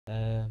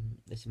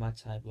This is my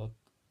type blog.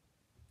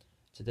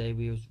 Today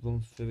we was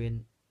run through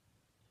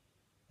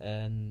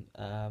in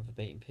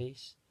verbatim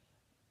piece.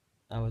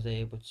 I was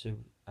able to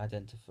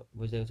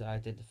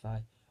identify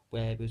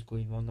where it was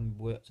going wrong, and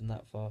worked on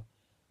that for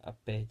a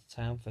bit of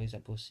time. For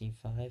example, scene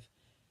 5,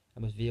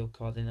 and was video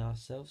recording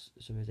ourselves,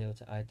 so we was able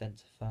to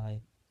identify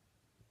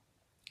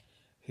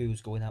who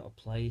was going out of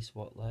place,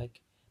 what leg.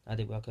 I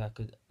did work. I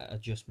could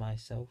adjust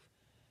myself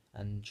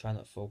and try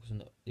not to focus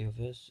on the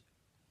others.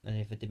 And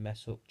if I did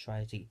mess up,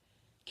 try to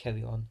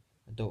carry on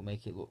and don't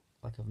make it look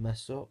like I've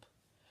messed up.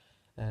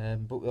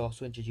 But we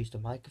also introduced a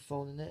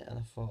microphone in it, and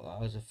I thought that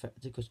was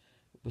effective because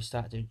we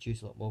started to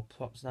introduce a lot more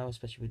props now,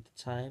 especially with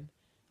the time.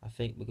 I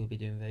think we're going to be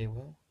doing very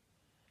well,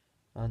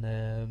 and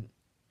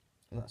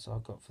that's all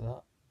I've got for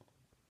that.